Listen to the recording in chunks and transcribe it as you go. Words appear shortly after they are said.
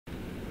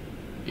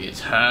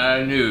It's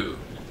high noon.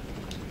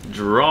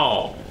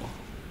 Draw.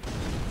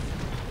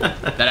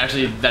 That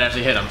actually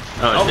hit him.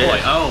 Oh, boy.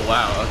 Oh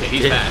wow. Okay,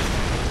 he's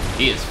fast.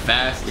 He is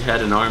fast. He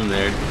had an arm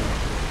there.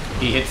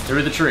 He hits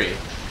through the tree.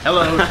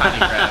 Hello, tiny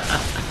crab.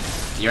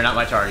 You're not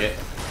my target.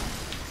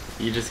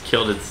 You just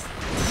killed its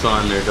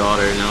son or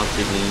daughter. Now it's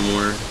even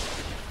more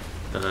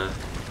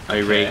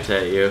irate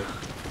at you.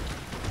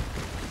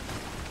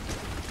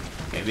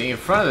 Okay, being in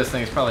front of this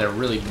thing is probably a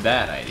really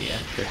bad idea.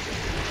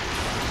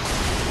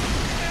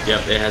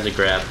 Yep, it has a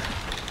grab.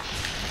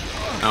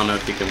 I don't know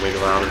if you can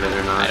wiggle out of it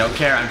or not. I don't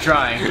care. I'm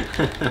trying.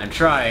 I'm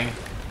trying.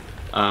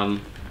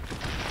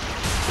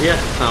 Yeah,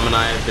 Tom and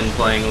I have been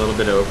playing a little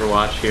bit of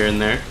Overwatch here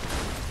and there.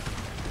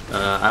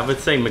 I would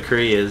say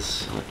McCree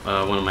is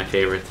one of my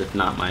favorites, if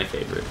not my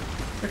favorite.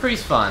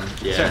 McCree's fun.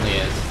 Yeah. It certainly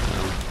is.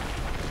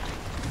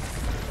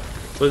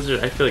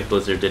 Blizzard, I feel like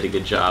Blizzard did a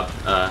good job.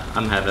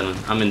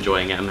 I'm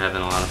enjoying it. I'm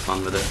having a lot of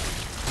fun with it.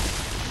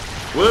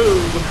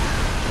 Woo!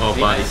 Oh,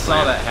 See, body I saw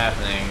slam. that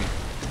happening.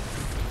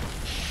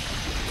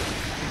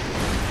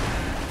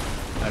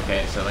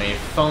 Okay, so when he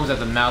foams at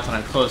the mouth when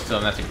I'm close to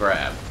him, that's a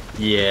grab.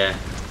 Yeah.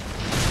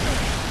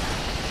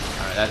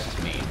 Alright, that's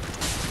just mean.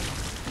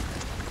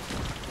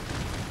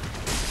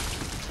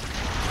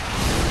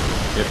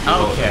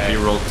 If you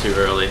rolled too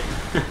early.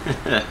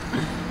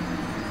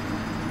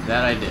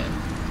 That I did.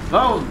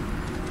 Well,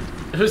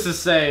 who's to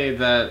say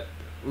that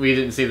we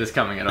didn't see this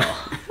coming at all?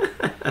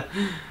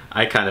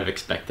 I kind of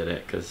expected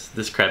it, because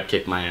this crab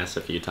kicked my ass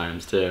a few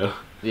times, too.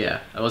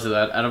 Yeah, I will say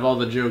that. Out of all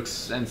the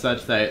jokes and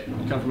such that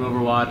come from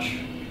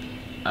Overwatch,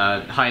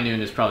 High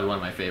Noon is probably one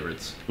of my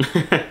favorites.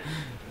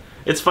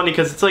 It's funny,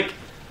 because it's like,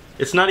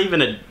 it's not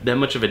even that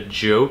much of a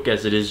joke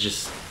as it is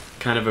just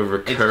kind of a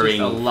recurring It's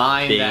just a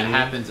line thing that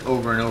happens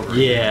over and over.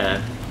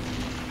 Yeah.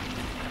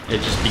 It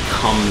just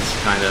becomes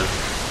kind of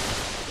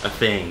a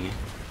thing.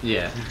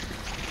 Yeah.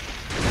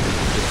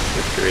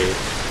 It's great.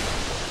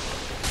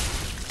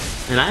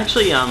 And I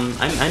actually,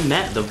 I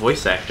met the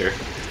voice actor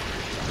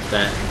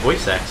that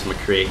voice acts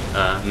McCree,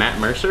 Matt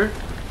Mercer.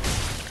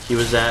 He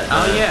was at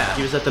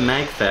he was at the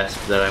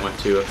MagFest that I went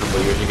to a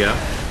couple years ago.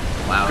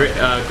 Wow.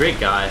 Great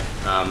guy.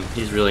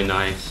 He's really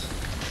nice.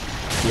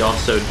 He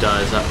also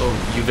does.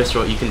 You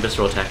can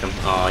visceral attack him.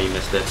 Oh, you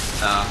missed it.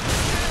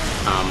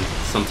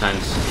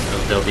 Sometimes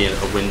there'll be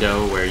a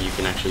window where you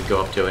can actually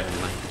go up to it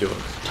and like do a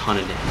ton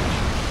of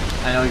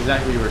damage. I know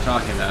exactly what you were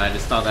talking about. I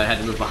just thought that I had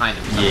to move behind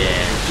him.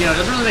 Yeah. You know, it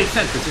doesn't really make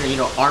sense considering,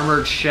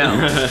 armored shell.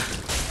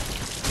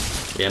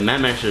 Yeah,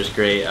 Matt Mercer is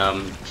great.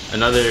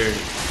 Another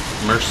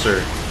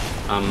Mercer.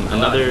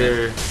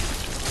 Another.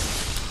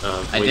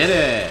 I did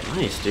it.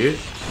 Nice, dude.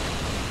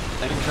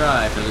 Second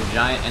try for the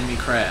giant enemy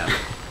crab.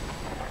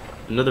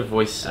 Another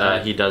voice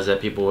he does that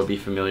people would be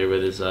familiar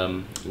with is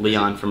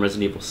Leon from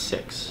Resident Evil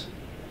 6.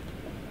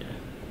 Yeah.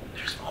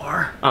 There's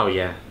more. Oh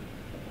yeah.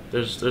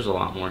 There's a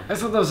lot more. I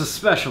thought that was a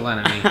special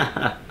enemy.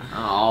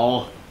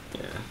 Oh.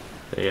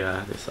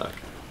 Yeah, they suck.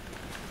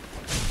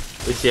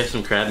 At least you have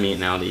some crab meat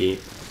now to eat.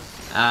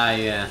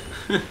 Yeah.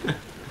 I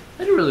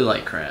do really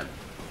like crab.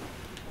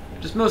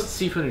 Just most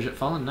seafood and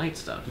Fallen Knight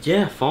stuff.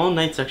 Yeah, Fallen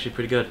Knight's actually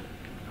pretty good.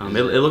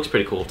 It looks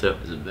pretty cool too.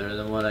 Is it better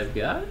than what I've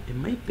got? It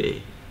might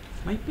be.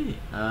 Might be.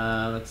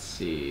 Let's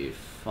see.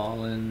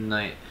 Fallen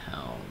Knight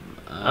Helm.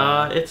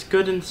 It's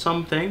good in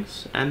some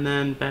things and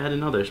then bad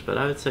in others, but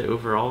I would say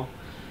overall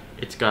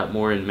it's got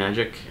more in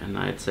magic, and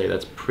I'd say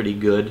that's pretty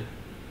good.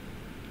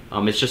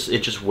 It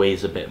just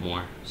weighs a bit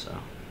more, so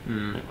you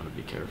might want to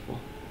be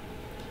careful.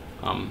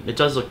 It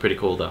does look pretty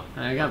cool though.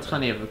 I got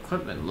plenty of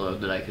equipment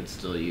load that I could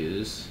still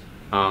use.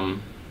 I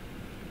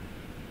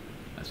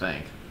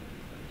think.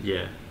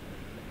 Yeah.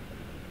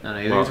 No,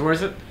 you think it's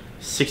worth it?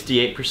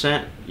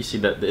 68%. You see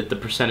that the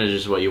percentage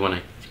is what you want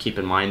to keep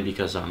in mind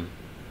because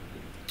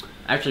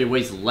Actually, it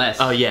weighs less.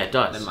 Oh yeah, it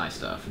does. Than my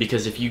stuff.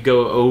 Because if you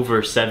go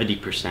over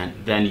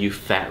 70%, then you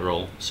fat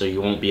roll, so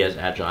you won't be as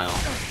agile.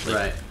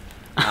 Right.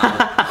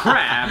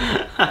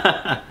 Crab.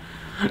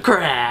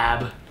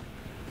 Crab.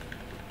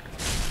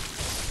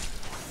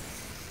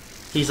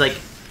 He's like,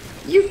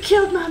 you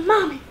killed my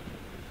mommy.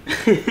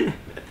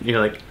 You're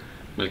like,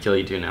 I'm gonna kill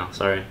you too now.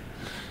 Sorry.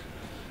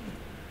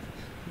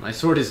 My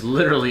sword is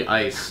literally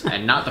ice,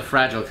 and not the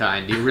fragile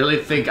kind. Do you really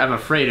think I'm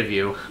afraid of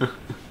you?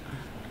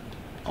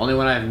 Only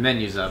when I have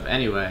menus up.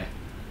 Anyway.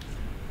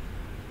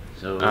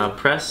 So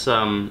press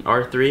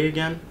R3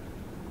 again.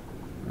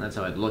 That's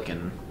how I'd look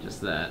in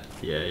just that.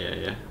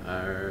 Yeah.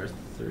 R3.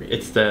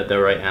 It's the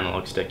right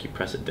analog stick. You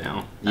press it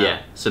down.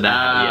 Yeah. So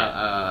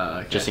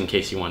that okay. Just in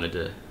case you wanted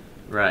to.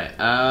 Right.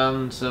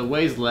 So it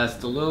weighs less.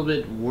 It's a little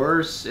bit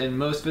worse in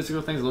most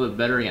physical things. A little bit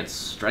better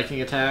against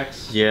striking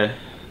attacks. Yeah.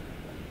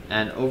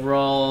 And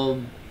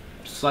overall,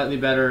 slightly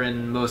better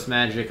in most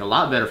magic. A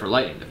lot better for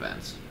lightning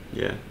defense.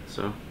 Yeah.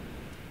 So.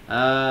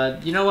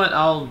 You know what?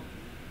 I'll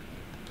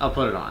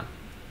put it on.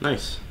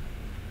 Nice.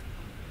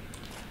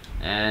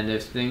 And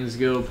if things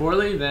go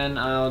poorly, then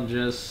I'll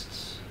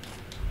just...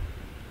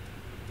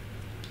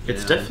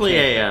 It's definitely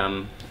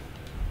a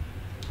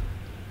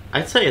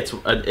I'd say it's a.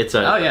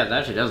 Oh yeah, that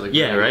actually does look.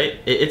 Yeah, good. right.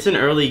 It's an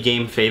early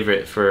game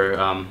favorite for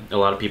a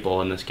lot of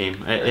people in this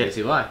game. I can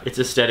see why. It's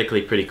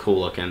aesthetically pretty cool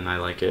looking. I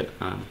like it.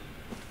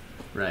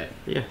 Right.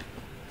 Yeah.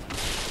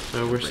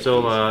 So we're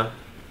still.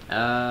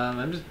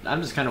 I'm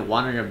just kind of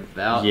wandering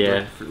about.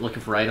 Yeah.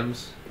 Looking for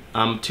items.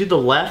 To the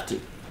left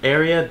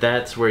area,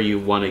 that's where you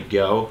want to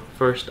go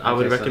first. I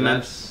would Okay, so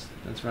recommend.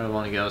 that's where I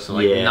want to go. So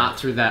like not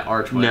through that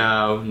archway.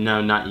 No,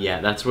 not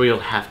yet. That's where you'll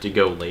have to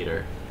go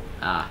later.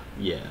 Ah.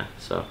 Yeah.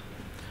 So,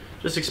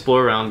 just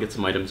explore around, get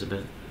some items a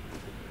bit.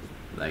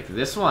 Like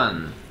this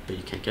one. But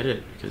you can't get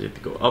it because you have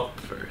to go up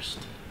first.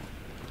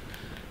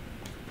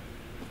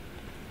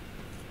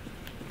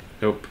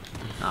 Nope.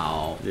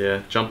 Oh.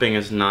 Yeah, jumping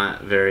is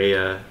not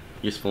very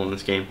useful in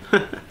this game.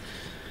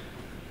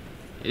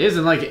 It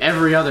isn't like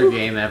every other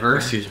game ever.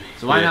 Excuse me.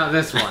 So why not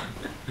this one?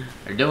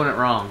 They're doing it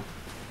wrong.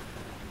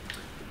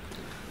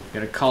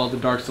 Gotta call the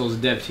Dark Souls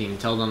dev team.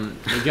 Tell them,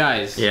 hey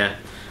guys. Yeah,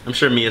 I'm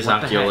sure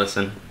Miyazaki will heck?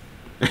 listen.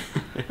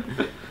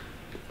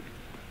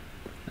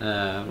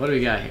 What do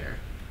we got here?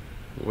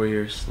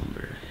 Warrior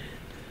Slumber.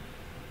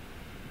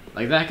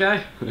 Like that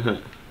guy?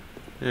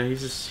 Yeah,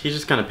 he's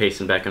just kind of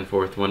pacing back and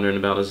forth, wondering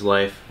about his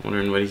life,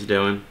 wondering what he's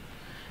doing.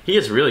 He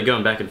is really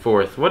going back and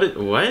forth. What?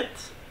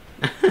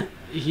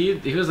 He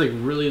was like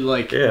really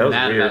like Yeah, that was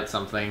mad weird. about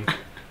something.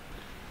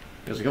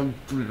 He was like, oh.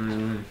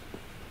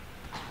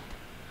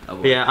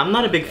 But yeah, I'm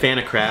not a big fan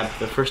of crab.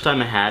 The first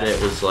time I had it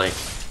was like,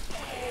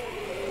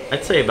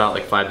 I'd say about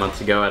like 5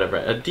 months ago at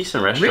a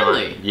decent restaurant.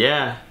 Really?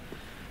 Yeah.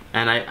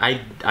 And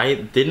I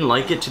didn't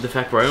like it to the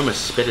fact where I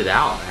almost spit it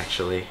out,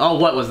 actually. Oh,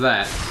 what was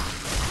that?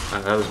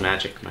 That was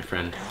magic, my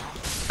friend.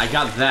 I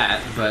got that,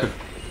 but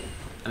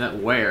I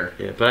meant where?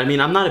 Yeah, but I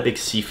mean, I'm not a big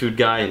seafood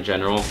guy in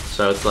general,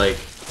 so it's like...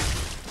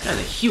 That's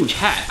a huge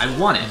hat. I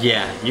want it.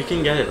 Yeah, you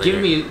can get it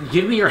later.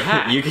 Give me your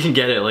hat. You can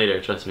get it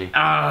later, trust me.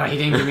 Ah, he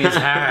didn't give me his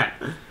hat.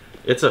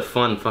 It's a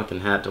fun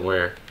fucking hat to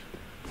wear.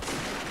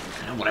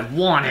 I know what I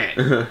wanted.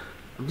 I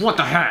want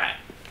the hat.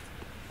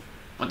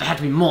 I want the hat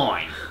to be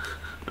mine.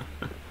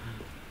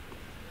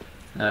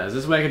 Is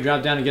this way I can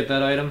drop down and get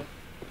that item?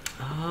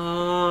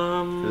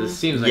 'Cause it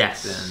seems like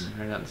yes. it's in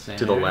right out the same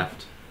To the area.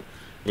 left.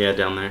 Yeah,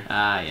 down there.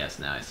 Ah, yes,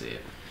 now I see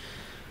it.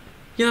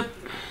 Yep.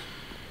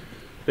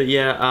 But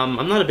yeah,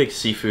 I'm not a big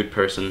seafood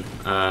person.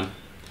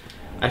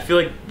 I feel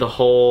like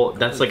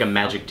that's like a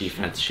magic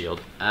defense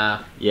shield.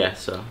 Ah, Yeah,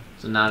 so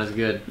so not as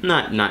good.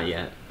 not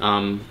yet.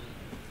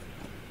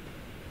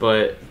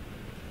 But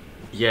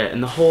yeah,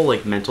 and the whole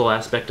like mental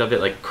aspect of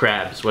it, like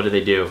crabs, what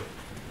do?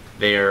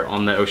 They are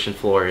on the ocean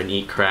floor and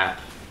eat crap.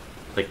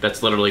 Like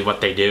that's literally what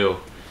they do.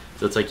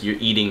 So it's like you're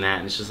eating that,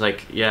 and it's just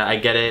like, yeah, I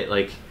get it.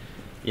 Like,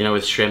 you know,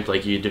 with shrimp,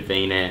 like you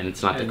devein it, and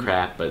it's not the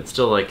crap, but it's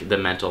still like the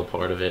mental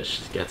part of it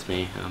just gets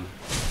me.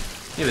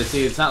 Yeah, but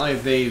see, it's not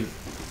like they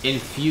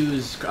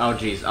infuse. Oh,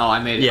 jeez. Oh, I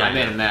made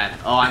him mad.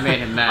 Oh, I made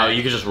him mad. Oh,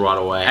 you could just rot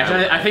away.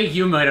 Actually, I think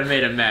you might have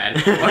made him mad.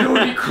 I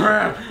don't eat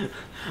crab.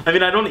 I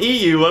mean, I don't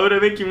eat you. Why would I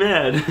make you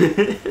mad?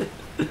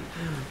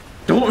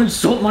 Don't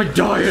insult my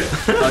diet.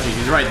 Oh, jeez,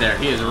 he's right there.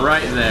 He is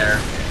right there.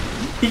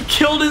 He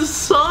killed his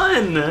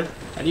son.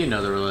 How do you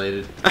know they're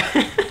related?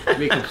 It'd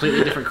be a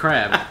completely different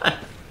crab.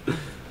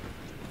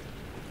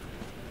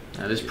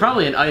 Now, there's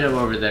probably an item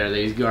over there that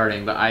he's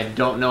guarding, but I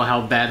don't know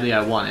how badly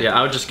I want it. Yeah,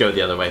 I would just go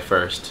the other way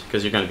first,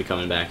 because you're going to be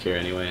coming back here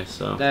anyway,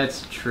 so...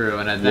 That's true,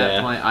 and at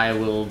that point, I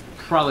will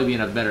probably be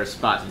in a better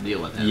spot to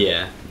deal with him.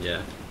 Yeah.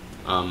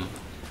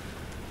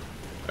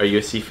 Are you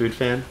a seafood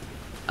fan?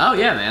 Oh,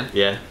 yeah, man.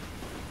 Yeah?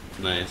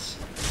 Nice.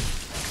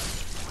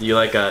 You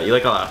like a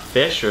lot of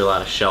fish or a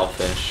lot of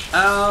shellfish?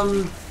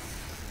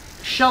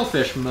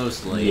 Shellfish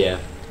mostly. Yeah.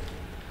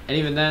 And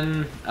even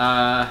then,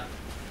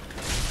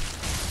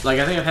 like,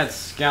 I think I've had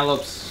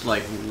scallops,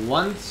 like,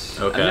 once.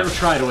 Okay. I've never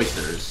tried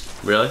oysters.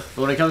 Really?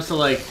 But when it comes to,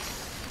 like,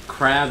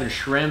 crab and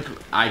shrimp,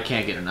 I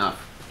can't get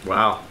enough.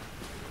 Wow.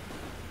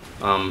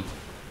 I'm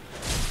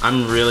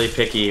really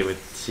picky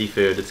with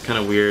seafood. It's kind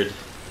of weird.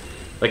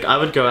 Like, I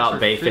would go out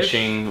bay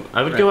fishing.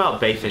 I would go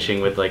out bay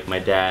fishing with, like, my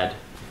dad.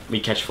 We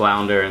catch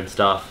flounder and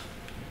stuff.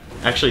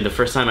 Actually, the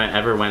first time I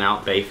ever went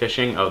out bay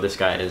fishing... Oh, this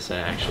guy is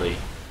actually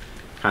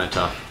kind of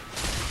tough.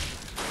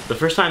 The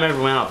first time I ever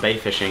went out bay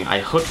fishing, I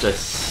hooked a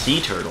sea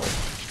turtle.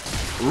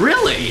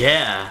 Really?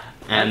 Yeah.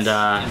 And,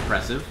 that's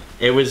impressive.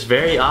 It was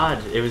very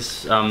odd. It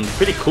was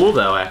pretty cool,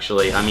 though,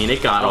 actually. I mean,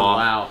 it got off.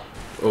 Wow.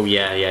 Oh,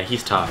 yeah,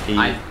 he's tough.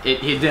 I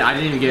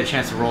didn't even get a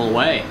chance to roll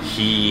away.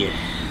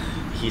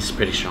 He's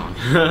pretty strong.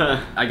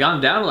 I got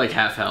him down to, like,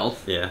 half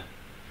health. Yeah.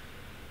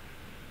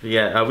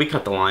 Yeah, we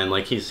cut the line,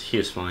 like, he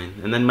was fine.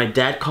 And then my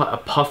dad caught a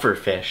puffer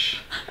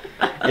fish.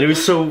 And it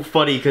was so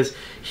funny, because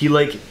he,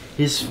 like,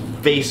 his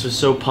face was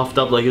so puffed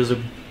up, like, it was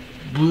a...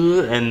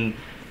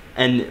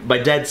 And my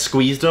dad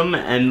squeezed him,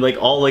 and, like,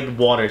 all, like,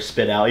 water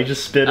spit out. He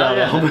just spit out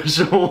a whole bunch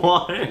of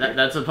water.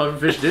 That's what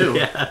pufferfish do.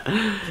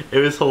 Yeah. It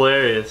was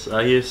hilarious.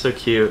 He was so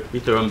cute. We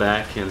threw him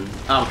back, and...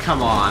 Oh,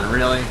 come on,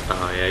 really?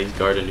 Oh, yeah, he's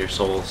guarding your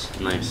souls.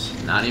 Nice.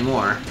 Not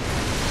anymore.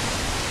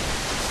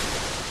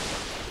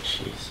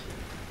 Jeez.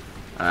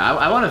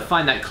 I want to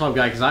find that club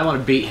guy, because I want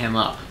to beat him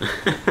up.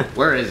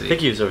 Where is he? I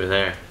think he was over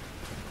there.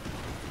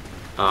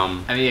 I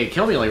mean, it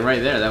killed me like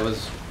right there. That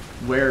was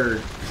where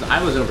 'cause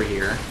I was over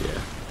here.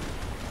 Yeah.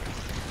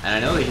 And I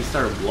know that he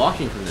started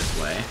walking from this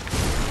way.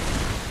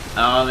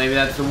 Oh, maybe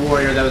that's the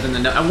warrior that was in the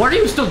no. And what are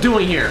you still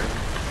doing here?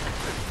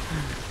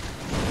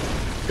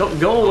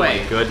 Go away.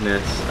 Oh my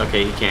goodness.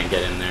 Okay, he can't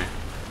get in there.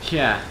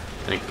 Yeah.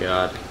 Thank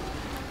God.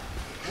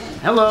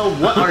 Hello,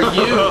 what are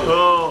you?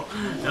 Oh,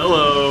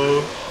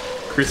 hello,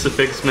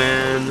 Crucifix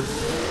Man.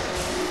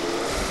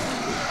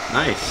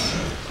 Nice.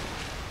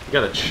 You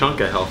got a chunk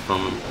of health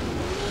from him.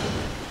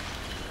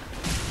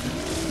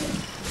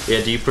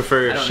 Yeah, do you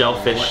prefer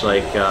shellfish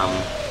like,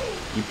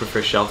 you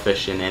prefer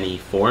shellfish in any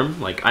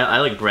form? Like, I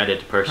like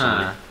breaded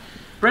personally. Huh.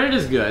 Breaded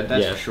is good,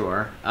 that's for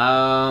sure.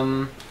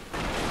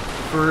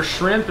 For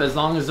shrimp, as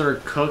long as they're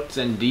cooked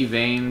and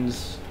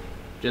deveined,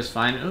 just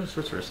fine. Oh,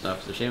 sorts of stuff.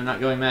 It's a shame I'm not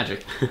going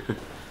magic.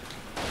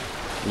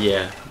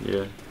 Yeah.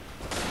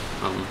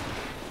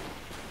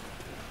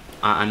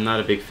 I'm not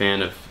a big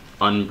fan of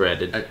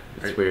unbreaded.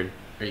 It's weird.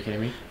 Are you kidding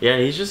me? Yeah,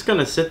 he's just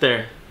gonna sit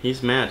there.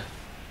 He's mad.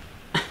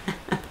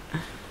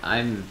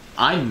 I'm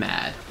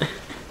mad.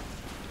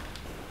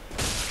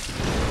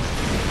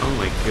 Oh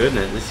my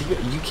goodness!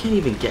 You can't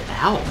even get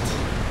out.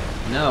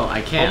 No,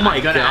 I can't. Oh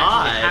my God!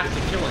 God! I have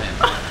to kill him.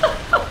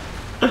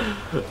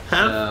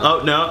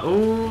 Oh no!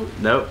 Ooh,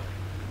 nope.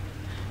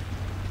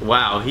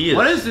 Wow, he is.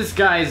 What is this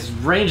guy's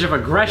range of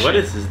aggression? What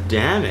is his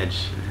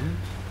damage?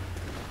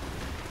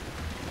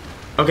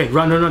 Okay,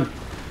 run! I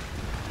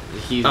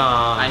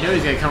know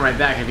he's gonna come right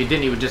back. If he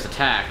didn't, he would just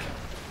attack.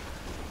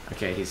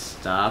 Okay, he's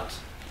stopped.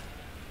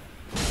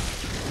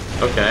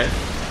 Okay.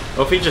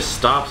 Well, if he just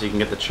stops, you can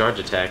get the charge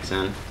attacks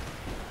in.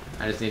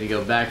 I just need to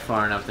go back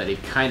far enough that he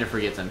kind of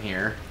forgets I'm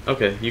here.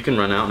 Okay, you can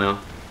run out now.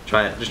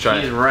 Try it. Just try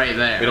it. He's right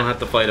there. We don't have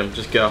to fight him.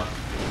 Just go.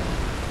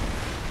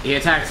 He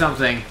attacked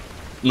something.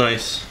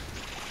 Nice.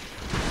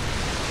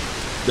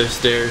 There's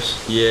stairs.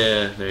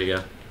 Yeah, there you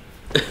go.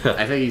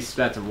 I think he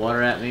spat some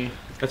water at me.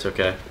 That's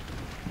okay.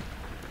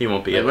 He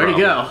won't be. Wait, where'd he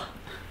go?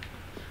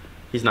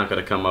 He's not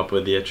gonna come up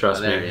with you.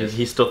 Trust me.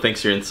 He still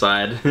thinks you're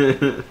inside.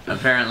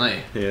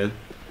 Apparently. Yeah.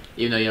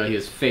 Even though he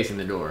was facing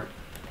the door.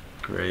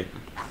 Great.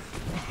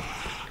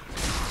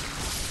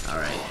 All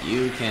right,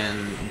 you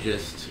can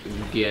just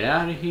get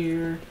out of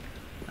here.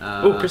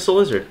 Oh, crystal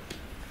lizard.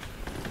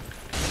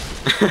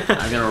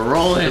 I'm gonna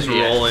roll into Just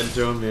roll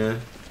into him. Yeah.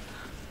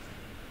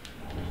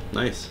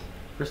 Nice.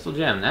 Crystal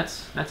gem.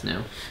 That's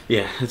new.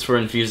 Yeah, it's for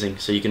infusing,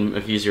 so you can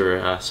infuse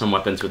your some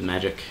weapons with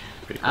magic.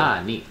 Pretty cool.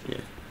 Ah, neat.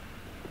 Yeah.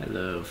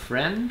 Hello,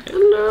 friend.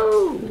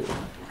 Hello.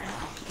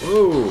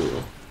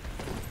 Whoa.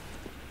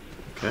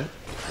 Okay.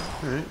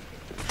 All right.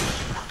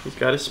 He's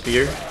got a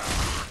spear.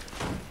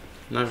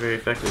 Not very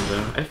effective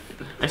though.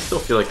 I still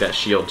feel like that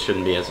shield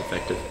shouldn't be as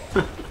effective.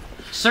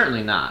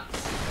 Certainly not.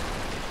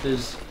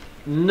 There's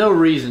no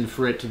reason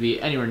for it to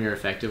be anywhere near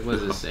effective. What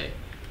does this say?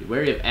 Be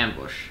wary of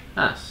ambush.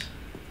 Huh.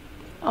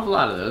 Awful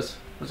lot of those.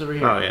 What's over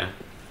here? Oh yeah.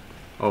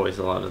 Always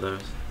a lot of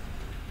those.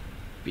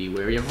 Be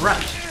wary of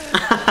rush.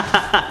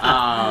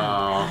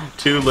 Oh.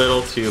 Too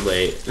little, too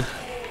late.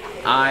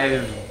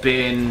 I've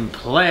been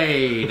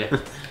played.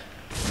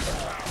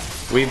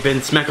 We've been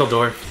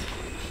Smeckledorf.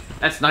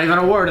 That's not even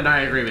a word, and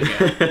I agree with you.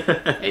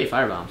 Hey,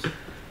 firebombs.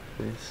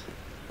 Nice.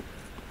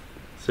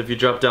 So if you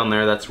drop down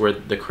there, that's where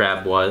the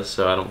crab was.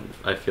 So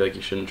I feel like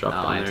you shouldn't drop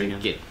down there again. I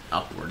have to get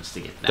upwards to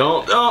get that.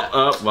 Don't.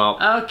 Oh,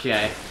 well.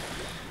 Okay.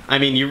 I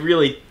mean, you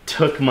really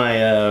took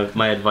my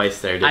my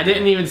advice there. Didn't I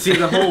didn't even see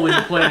the hole when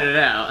you pointed it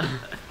out.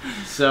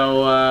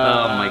 So.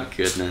 Oh my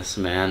goodness,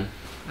 man.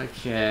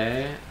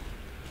 Okay.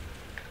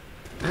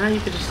 Now you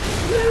could just.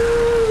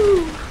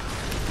 Woo!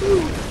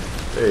 Woo.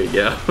 There you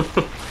go.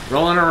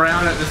 Rolling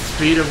around at the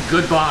speed of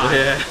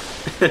goodbye.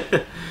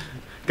 Yeah.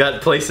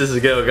 Got places to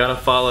go. Gotta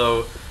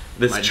follow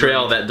this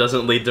trail that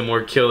doesn't lead to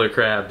more killer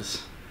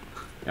crabs.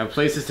 Got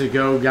places to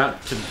go.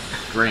 Got to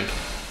drink.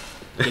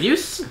 Can you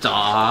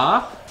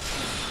stop?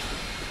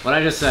 What'd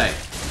I just say?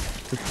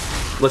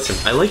 Listen,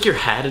 I like your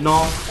hat and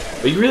all,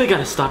 but you really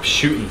gotta stop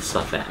shooting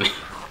stuff at me.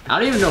 I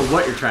don't even know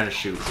what you're trying to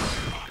shoot.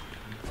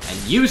 And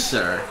you,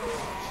 sir,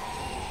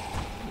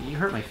 you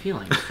hurt my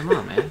feelings. Come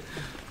on, man.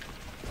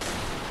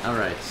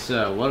 Alright,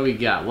 so what do we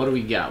got? What do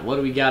we got? What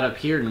do we got up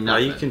here?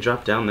 Nothing. You can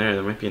drop down there.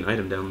 There might be an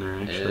item down there,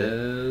 actually.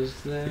 Is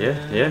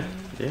there? Yeah.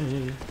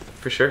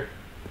 For sure.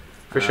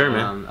 For sure,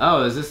 man.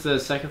 Oh, is this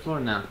the second floor?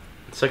 No.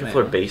 Second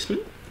floor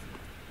basement?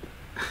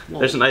 Whoa.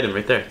 There's an item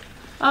right there.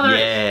 Oh, there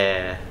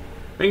Yeah.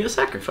 Ring of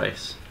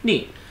sacrifice.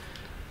 Neat.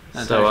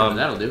 That's So,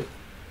 that'll do.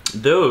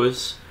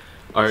 Those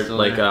are Still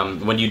like, there.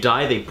 when you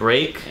die, they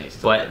break, Yeah,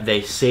 still but there.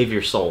 they save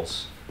your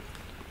souls.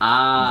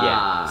 Ah,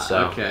 Yeah,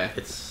 so okay.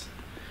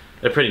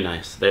 They're pretty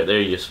nice.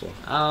 They're useful.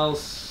 I'll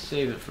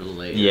save it for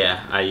later.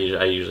 Yeah, I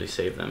usually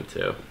save them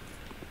too.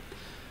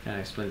 Gotta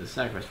explain the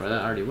sacrifice part.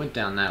 That already went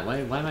down that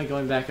way. Why am I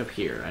going back up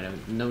here? I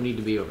don't. No need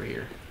to be over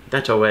here.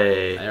 That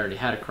way. I already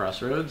had a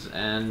crossroads,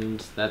 and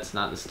that's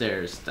not the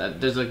stairs.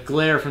 There's a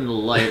glare from the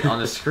light on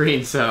the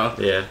screen, so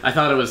Yeah. I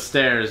thought it was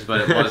stairs,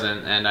 but it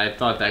wasn't, and I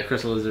thought that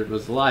crystal lizard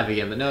was alive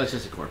again, but no, it's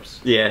just a corpse.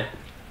 Yeah.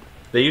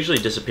 They usually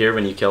disappear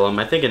when you kill them.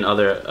 I think in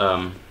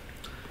other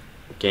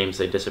games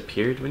they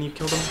disappeared when you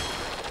killed them,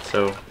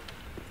 so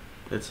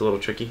it's a little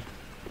tricky.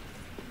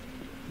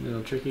 A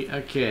little tricky.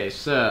 Okay,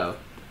 so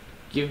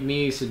give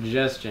me a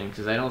suggestion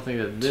because I don't think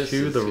that this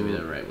is gonna be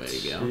the right way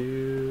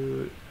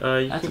to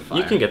go.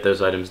 You can get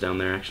those items down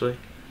there actually.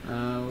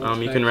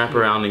 You can wrap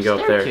here? around and go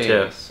up there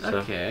too. So.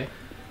 Okay.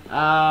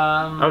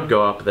 I would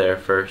go up there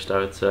first, I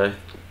would say.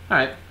 All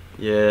right.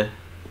 Yeah.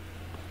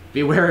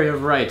 Be wary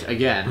of right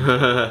again.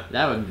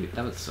 that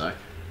would suck.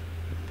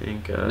 I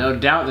think. No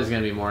doubt there's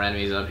gonna be more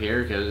enemies up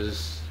here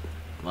because,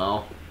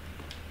 well,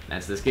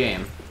 that's this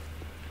game.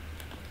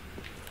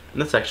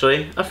 And that's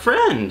actually a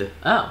friend.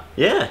 Oh.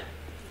 Yeah.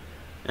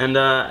 And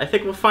I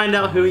think we'll find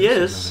out who he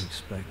is.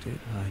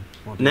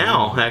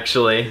 Now,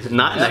 actually,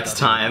 not next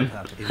time.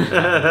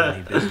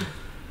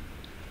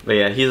 But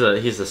yeah,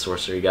 he's a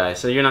sorcery guy,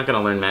 so you're not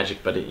gonna learn magic,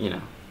 but you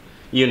know,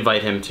 you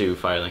invite him to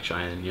Firelink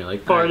Shrine, and you're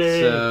like, party.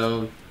 Right,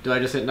 so do I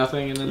just hit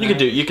nothing and then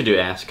you could do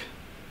ask,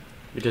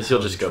 because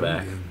he'll just go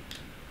back.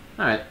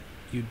 All right.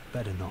 You'd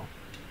better not.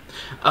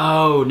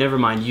 Oh, never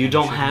mind. You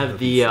don't have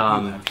the You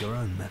have your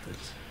own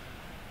methods.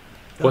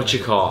 what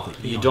you call?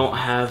 You don't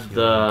have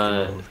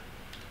the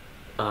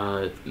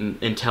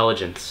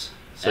intelligence,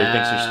 so he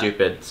thinks you're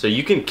stupid. So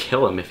you can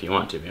kill him if you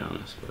want to, be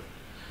honest. But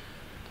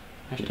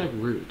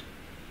Hashtag rude.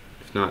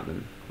 if not,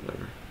 then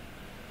whatever.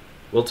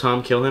 Will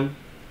Tom kill him?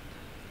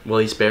 Will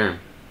he spare him?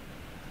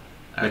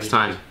 Next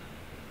time.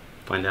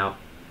 Find out.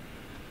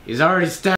 He's already stabbed.